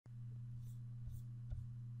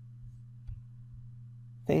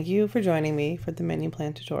Thank you for joining me for the menu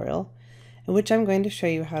plan tutorial, in which I'm going to show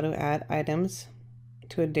you how to add items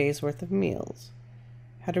to a day's worth of meals,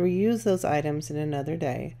 how to reuse those items in another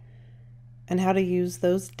day, and how to use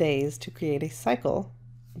those days to create a cycle,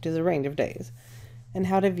 which is a range of days, and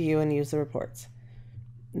how to view and use the reports.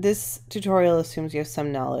 This tutorial assumes you have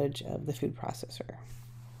some knowledge of the food processor.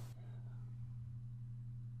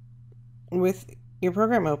 With your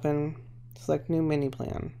program open, select New Menu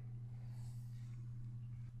Plan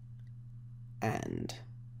and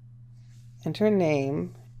enter a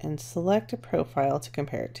name and select a profile to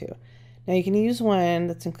compare it to. Now you can use one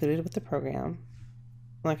that's included with the program,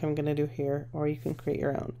 like I'm going to do here, or you can create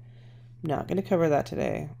your own. I'm not going to cover that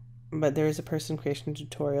today, but there is a person creation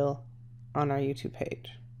tutorial on our YouTube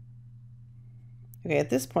page. Okay,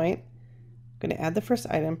 at this point, I'm going to add the first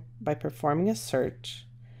item by performing a search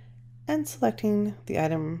and selecting the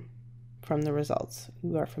item from the results.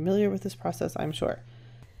 You are familiar with this process, I'm sure.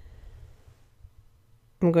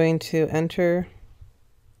 I'm going to enter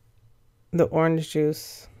the orange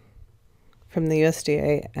juice from the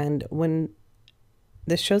USDA, and when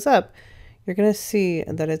this shows up, you're going to see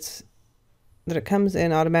that it comes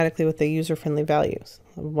in automatically with the user-friendly values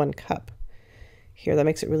of 1 cup. Here, that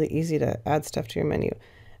makes it really easy to add stuff to your menu.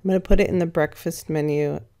 I'm going to put it in the breakfast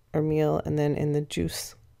menu or meal and then in the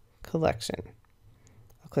juice collection.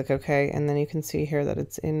 I'll click OK, and then you can see here that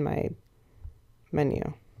it's in my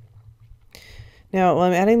menu. Now, while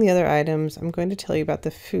I'm adding the other items, I'm going to tell you about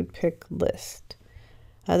the food pick list.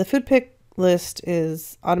 The food pick list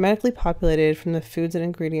is automatically populated from the foods and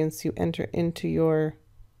ingredients you enter into your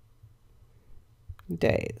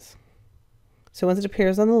days. So once it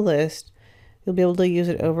appears on the list, you'll be able to use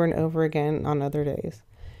it over and over again on other days.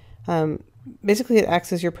 Basically, it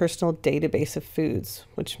acts as your personal database of foods,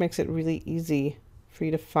 which makes it really easy for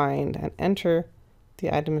you to find and enter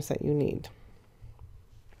the items that you need.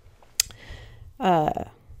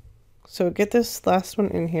 So get this last one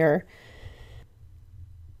in here.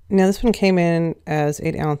 Now this one came in as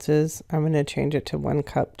 8 ounces. I'm going to change it to 1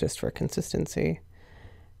 cup just for consistency.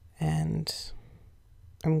 And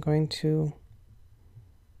I'm going to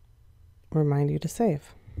remind you to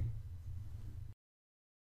save.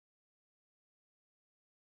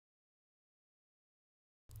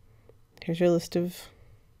 Here's your list of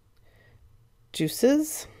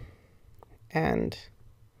juices and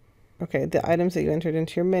okay, the items that you entered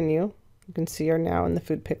into your menu, you can see are now in the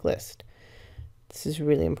food pick list. This is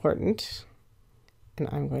really important, and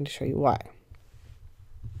I'm going to show you why.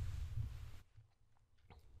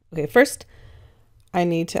 Okay, first, I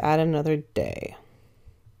need to add another day.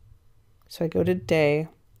 So I go to Day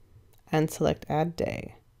and select Add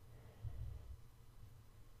Day.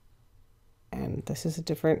 And this is a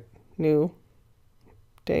different new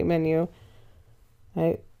day menu.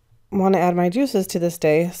 I want to add my juices to this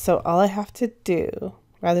day, so all I have to do,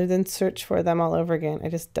 rather than search for them all over again, I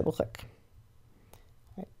just double click.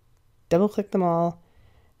 I double click them all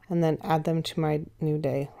and then add them to my new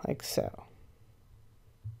day like so.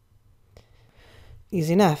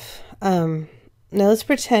 Easy enough. Now let's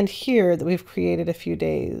pretend here that we've created a few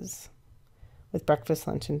days with breakfast,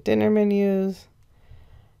 lunch, and dinner menus,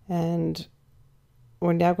 and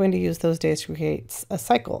we're now going to use those days to create a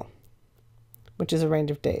cycle, which is a range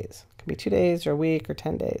of days. It can be 2 days or a week or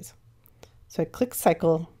 10 days. So I click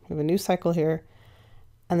cycle, we have a new cycle here,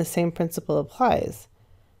 and the same principle applies.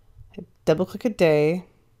 I double click a day,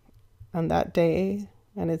 and that day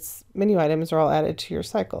and its menu items are all added to your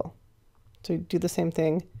cycle. So you do the same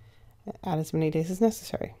thing, add as many days as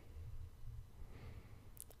necessary.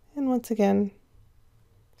 And once again,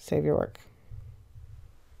 save your work.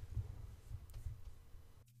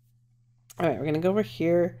 All right, we're going to go over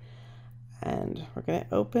here and we're going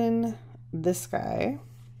to open this guy.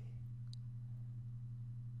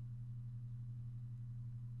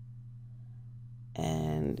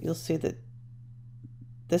 And you'll see that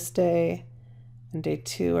this day and day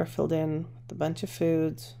 2 are filled in with a bunch of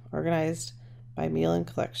foods organized by meal and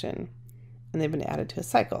collection, and they've been added to a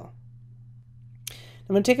cycle.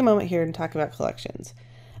 I'm going to take a moment here and talk about collections.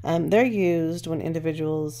 They're used when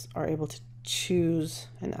individuals are able to choose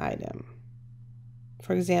an item.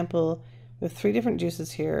 For example, we have 3 different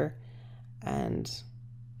juices here, and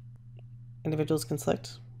individuals can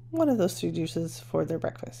select one of those 3 juices for their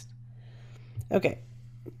breakfast. Okay,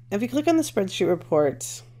 if you click on the spreadsheet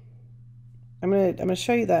report, I'm going to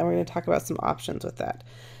show you that, and we're going to talk about some options with that.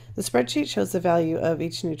 The spreadsheet shows the value of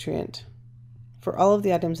each nutrient for all of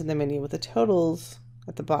the items in the menu with the totals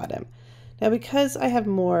at the bottom. Now, because I have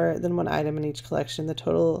more than 1 item in each collection, the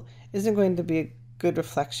total isn't going to be a good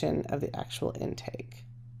reflection of the actual intake.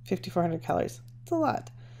 5,400 calories, it's a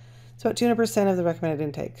lot. It's about 200% of the recommended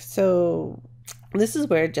intake. So this is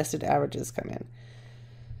where adjusted averages come in.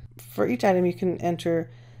 For each item, you can enter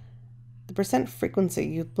the percent frequency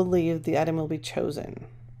you believe the item will be chosen.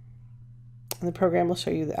 And the program will show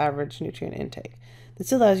you the average nutrient intake.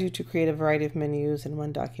 This allows you to create a variety of menus in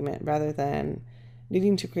one document rather than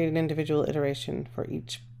needing to create an individual iteration for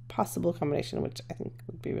each possible combination, which I think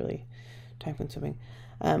would be really time-consuming.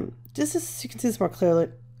 Just so you can see this more clearly,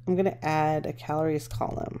 I'm going to add a calories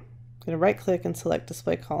column. I'm going to right-click and select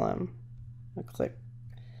Display Column. I'll click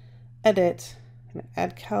Edit, and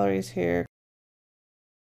add calories here.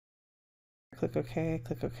 Click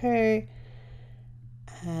OK,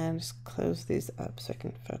 and just close these up so I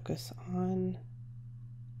can focus on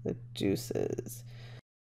the juices.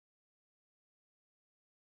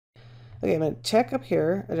 Okay, I'm going to check up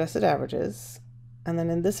here, adjusted averages, and then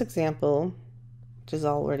in this example, which has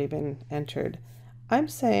already been entered, I'm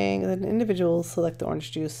saying that an individual will select the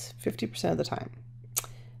orange juice 50% of the time,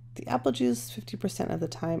 the apple juice 50% of the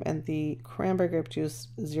time, and the cranberry grape juice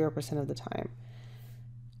 0% of the time.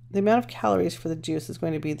 The amount of calories for the juice is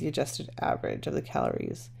going to be the adjusted average of the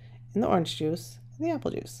calories in the orange juice and the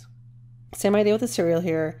apple juice. Same idea with the cereal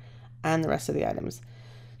here and the rest of the items.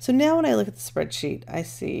 So now when I look at the spreadsheet, I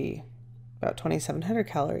see about 2,700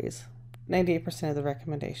 calories, 98% of the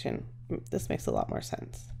recommendation. This makes a lot more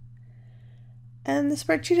sense. And the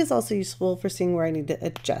spreadsheet is also useful for seeing where I need to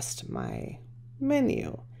adjust my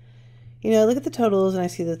menu. You know, I look at the totals and I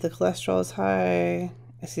see that the cholesterol is high,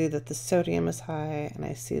 I see that the sodium is high, and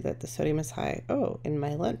I see that the sodium is high, in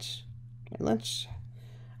my lunch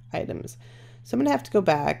items. So I'm going to have to go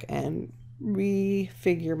back and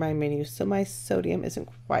refigure my menu so my sodium isn't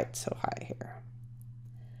quite so high here.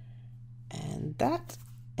 And that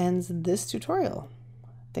ends this tutorial.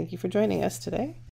 Thank you for joining us today.